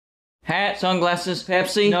Hat, sunglasses,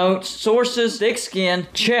 Pepsi, notes, sources, thick skin,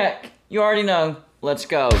 check. You already know. Let's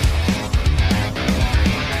go.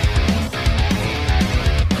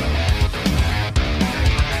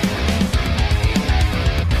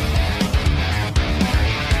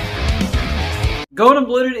 Golden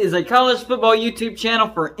Blooded is a college football YouTube channel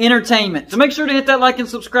for entertainment. So make sure to hit that like and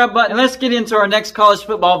subscribe button, and let's get into our next college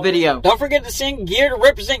football video. Don't forget to send gear to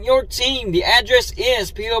represent your team. The address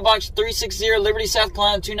is P.O. Box 360, Liberty, South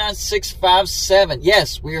Carolina 29657.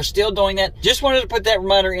 Yes, we are still doing that. Just wanted to put that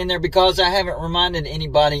reminder in there because I haven't reminded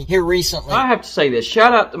anybody here recently. I have to say this.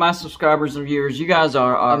 Shout out to my subscribers and viewers. You guys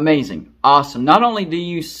are amazing. Awesome. Not only do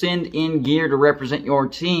you send in gear to represent your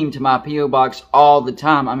team to my P.O. Box all the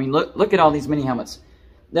time. I mean, look at all these mini helmets.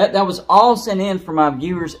 That was all sent in for my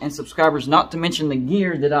viewers and subscribers, not to mention the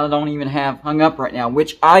gear that I don't even have hung up right now,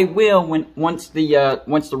 which I will once the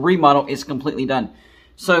remodel is completely done.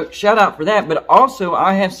 So shout out for that. But also,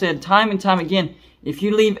 I have said time and time again, if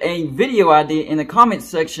you leave a video idea in the comments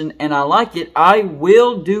section and I like it, I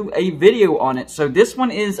will do a video on it. So this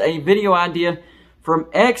one is a video idea from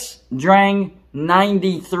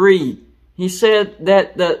xdrang93. He said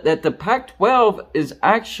that the Pac-12 is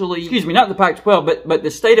actually, excuse me, not the Pac-12, but the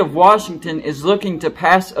state of Washington is looking to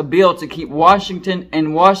pass a bill to keep Washington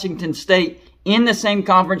and Washington State in the same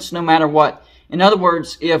conference no matter what. In other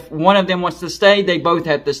words, if one of them wants to stay, they both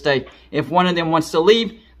have to stay. If one of them wants to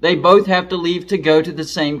leave, they both have to leave to go to the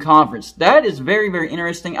same conference. That is very, very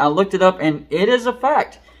interesting. I looked it up and it is a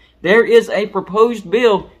fact. There is a proposed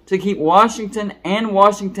bill to keep Washington and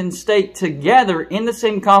Washington State together in the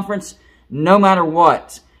same conference no matter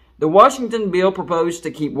what. The Washington bill proposed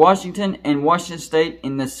to keep Washington and Washington State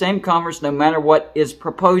in the same conference no matter what is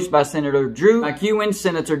proposed by Senator Drew McEwen,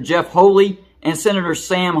 Senator Jeff Hawley, and Senator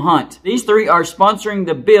Sam Hunt. These three are sponsoring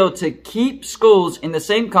the bill to keep schools in the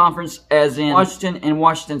same conference as in Washington and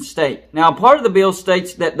Washington State. Now, part of the bill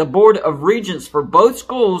states that the Board of Regents for both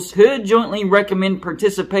schools could jointly recommend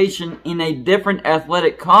participation in a different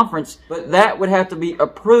athletic conference, but that would have to be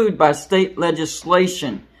approved by state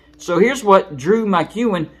legislation. So here's what Drew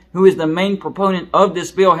McEwen, who is the main proponent of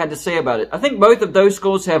this bill, had to say about it. I think both of those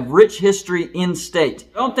schools have rich history in state.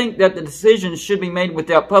 I don't think that the decisions should be made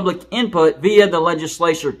without public input via the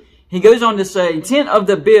legislature. He goes on to say, the intent of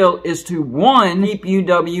the bill is to, one, keep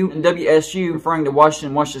UW and WSU, referring to Washington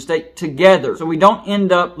and Washington State, together. So we don't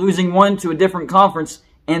end up losing one to a different conference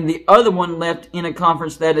and the other one left in a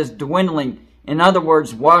conference that is dwindling. In other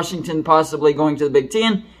words, Washington possibly going to the Big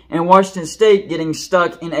Ten, and Washington State getting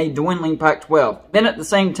stuck in a dwindling Pac-12. Then at the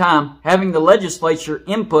same time, having the legislature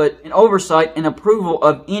input and oversight and approval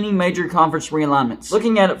of any major conference realignments.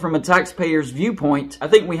 Looking at it from a taxpayer's viewpoint, I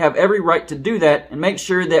think we have every right to do that and make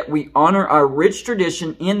sure that we honor our rich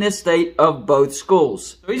tradition in this state of both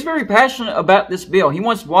schools. So he's very passionate about this bill. He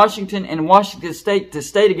wants Washington and Washington State to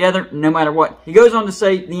stay together no matter what. He goes on to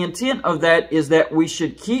say the intent of that is that we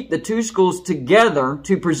should keep the two schools together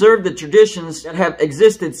to preserve the traditions that have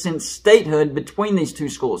existed since statehood between these two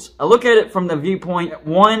schools. I look at it from the viewpoint that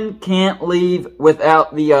one can't leave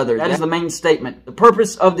without the other. That is the main statement. The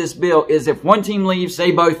purpose of this bill is if one team leaves, they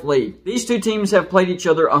both leave. These two teams have played each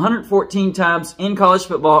other 114 times in college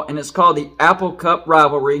football, and it's called the Apple Cup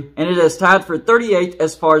rivalry, and it is tied for 38th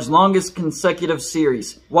as far as longest consecutive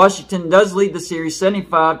series. Washington does lead the series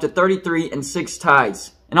 75-33 and 6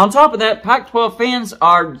 ties. And on top of that, Pac-12 fans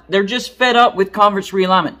they're just fed up with conference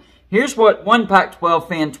realignment. Here's what one Pac-12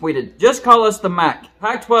 fan tweeted. Just call us the MAC.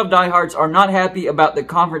 Pac-12 diehards are not happy about the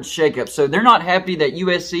conference shakeup. So they're not happy that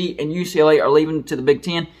USC and UCLA are leaving to the Big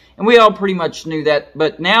Ten. And we all pretty much knew that.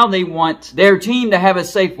 But now they want their team to have a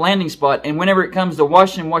safe landing spot. And whenever it comes to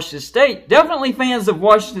Washington State, definitely fans of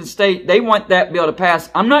Washington State, they want that bill to pass.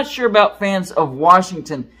 I'm not sure about fans of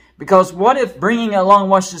Washington. Because what if bringing along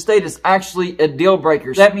Washington State is actually a deal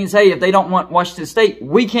breaker? That means, hey, if they don't want Washington State,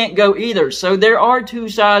 we can't go either. So there are two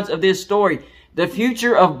sides of this story. The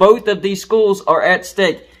future of both of these schools are at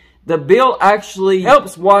stake. The bill actually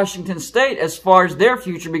helps Washington State as far as their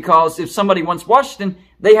future because if somebody wants Washington,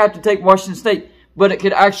 they have to take Washington State. But it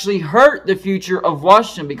could actually hurt the future of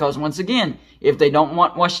Washington because, once again, if they don't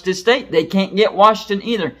want Washington State, they can't get Washington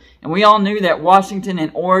either. And we all knew that Washington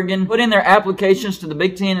and Oregon put in their applications to the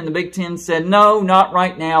Big Ten, and the Big Ten said, no, not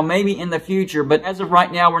right now, maybe in the future. But as of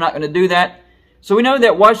right now, we're not going to do that. So we know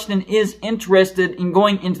that Washington is interested in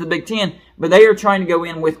going into the Big Ten, but they are trying to go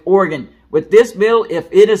in with Oregon. With this bill,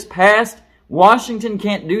 if it is passed, Washington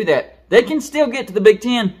can't do that. They can still get to the Big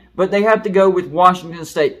Ten, but they have to go with Washington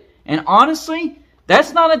State. And honestly,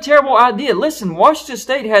 that's not a terrible idea. Listen, Washington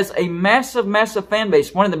State has a massive, massive fan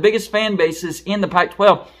base. One of the biggest fan bases in the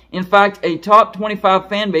Pac-12. In fact, a top 25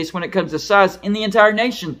 fan base when it comes to size in the entire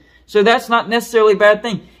nation. So that's not necessarily a bad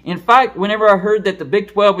thing. In fact, whenever I heard that the Big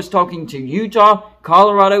 12 was talking to Utah,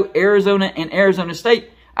 Colorado, Arizona, and Arizona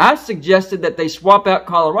State, I suggested that they swap out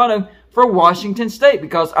Colorado for Washington State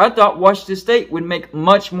because I thought Washington State would make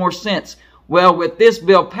much more sense. Well, with this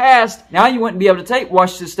bill passed, now you wouldn't be able to take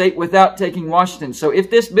Washington State without taking Washington. So if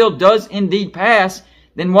this bill does indeed pass,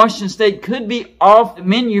 then Washington State could be off the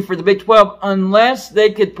menu for the Big 12 unless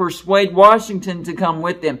they could persuade Washington to come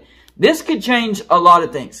with them. This could change a lot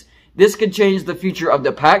of things. This could change the future of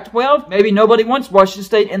the Pac-12. Maybe nobody wants Washington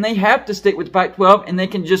State and they have to stick with the Pac-12 and they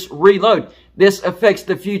can just reload. This affects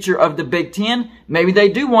the future of the Big Ten. Maybe they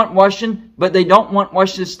do want Washington, but they don't want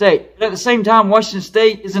Washington State. But at the same time, Washington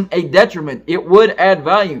State isn't a detriment. It would add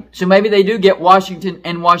value. So maybe they do get Washington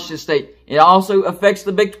and Washington State. It also affects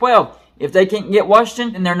the Big 12. If they can't get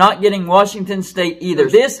Washington, then they're not getting Washington State either.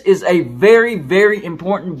 This is a very, very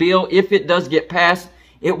important bill if it does get passed.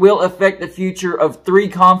 It will affect the future of 3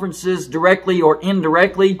 conferences directly or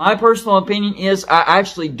indirectly. My personal opinion is I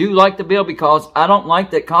actually do like the bill because I don't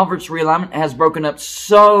like that conference realignment has broken up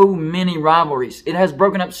so many rivalries. It has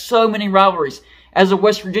broken up so many rivalries. As a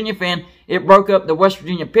West Virginia fan, it broke up the West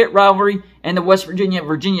Virginia-Pitt rivalry and the West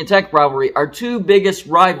Virginia-Virginia Tech rivalry, our 2 biggest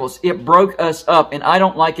rivals. It broke us up, and I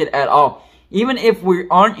don't like it at all. Even if we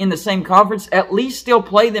aren't in the same conference, at least still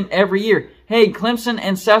play them every year. Hey, Clemson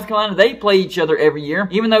and South Carolina, they play each other every year.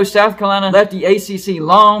 Even though South Carolina left the ACC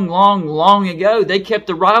long ago, they kept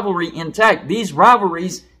the rivalry intact. These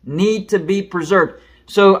rivalries need to be preserved.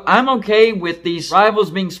 So I'm okay with these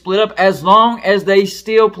rivals being split up as long as they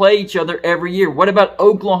still play each other every year. What about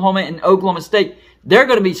Oklahoma and Oklahoma State? They're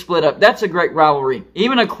going to be split up. That's a great rivalry.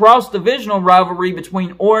 Even a cross-divisional rivalry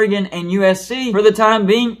between Oregon and USC, for the time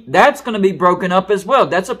being, that's going to be broken up as well.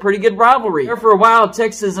 That's a pretty good rivalry. There for a while,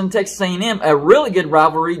 Texas and Texas A&M, a really good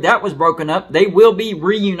rivalry, that was broken up. They will be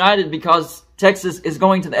reunited because Texas is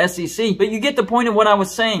going to the SEC. But you get the point of what I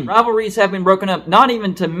was saying. Rivalries have been broken up, not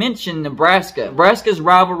even to mention Nebraska. Nebraska's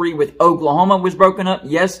rivalry with Oklahoma was broken up.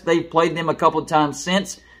 Yes, they've played them a couple of times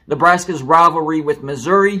since. Nebraska's rivalry with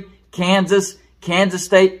Missouri, Kansas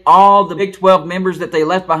State, all the Big 12 members that they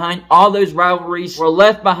left behind, all those rivalries were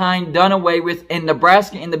left behind, done away with, and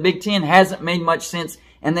Nebraska in the Big 10 hasn't made much sense,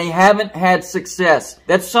 and they haven't had success.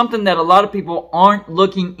 That's something that a lot of people aren't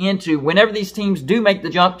looking into. Whenever these teams do make the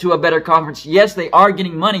jump to a better conference, yes, they are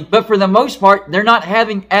getting money, but for the most part, they're not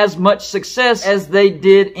having as much success as they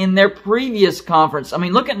did in their previous conference. I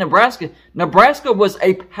mean, look at Nebraska. Nebraska was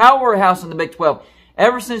a powerhouse in the Big 12.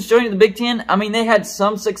 Ever since joining the Big Ten, I mean, they had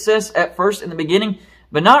some success at first in the beginning,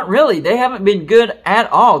 but not really. They haven't been good at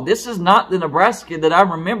all. This is not the Nebraska that I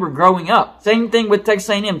remember growing up. Same thing with Texas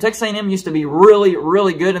A&M. Texas A&M used to be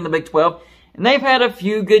really good in the Big 12, and they've had a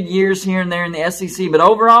few good years here and there in the SEC, but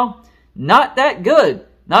overall, not that good.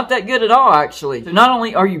 Not that good at all, actually. So not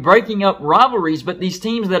only are you breaking up rivalries, but these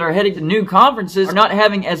teams that are heading to new conferences are not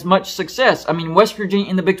having as much success. I mean, West Virginia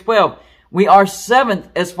in the Big 12. We are 7th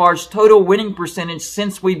as far as total winning percentage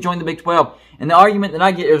since we've joined the Big 12. And the argument that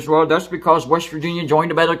I get is, well, that's because West Virginia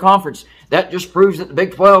joined a better conference. That just proves that the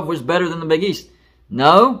Big 12 was better than the Big East.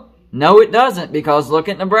 No, it doesn't, because look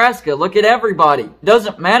at Nebraska. Look at everybody. It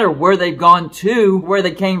doesn't matter where they've gone to, where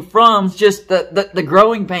they came from. It's just the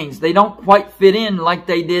growing pains. They don't quite fit in like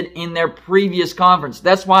they did in their previous conference.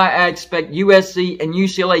 That's why I expect USC and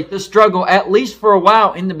UCLA to struggle at least for a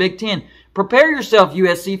while in the Big 10. Prepare yourself,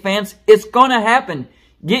 USC fans. It's going to happen.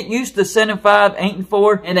 Get used to 7-5,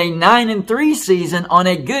 8-4, and a 9-3 season on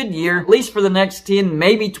a good year, at least for the next 10,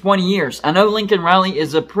 maybe 20 years. I know Lincoln Riley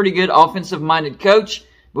is a pretty good offensive-minded coach,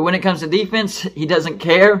 but when it comes to defense, he doesn't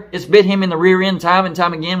care. It's bit him in the rear end time and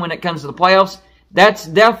time again when it comes to the playoffs. That's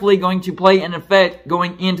definitely going to play an effect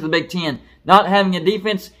going into the Big Ten. Not having a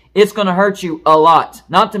defense, it's going to hurt you a lot.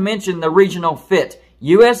 Not to mention the regional fit.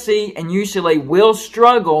 USC and UCLA will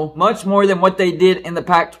struggle much more than what they did in the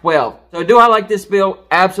Pac-12. So do I like this bill?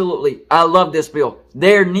 Absolutely. I love this bill.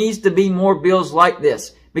 There needs to be more bills like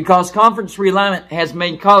this because conference realignment has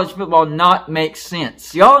made college football not make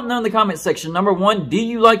sense. Y'all know in the comment section, number 1, do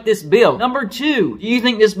you like this bill? Number 2, do you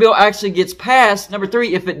think this bill actually gets passed? Number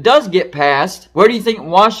 3, if it does get passed, where do you think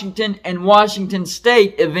Washington and Washington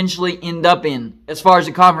State eventually end up in as far as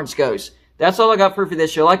the conference goes? That's all I got for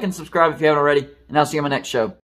this show. Like and subscribe if you haven't already, and I'll see you on my next show.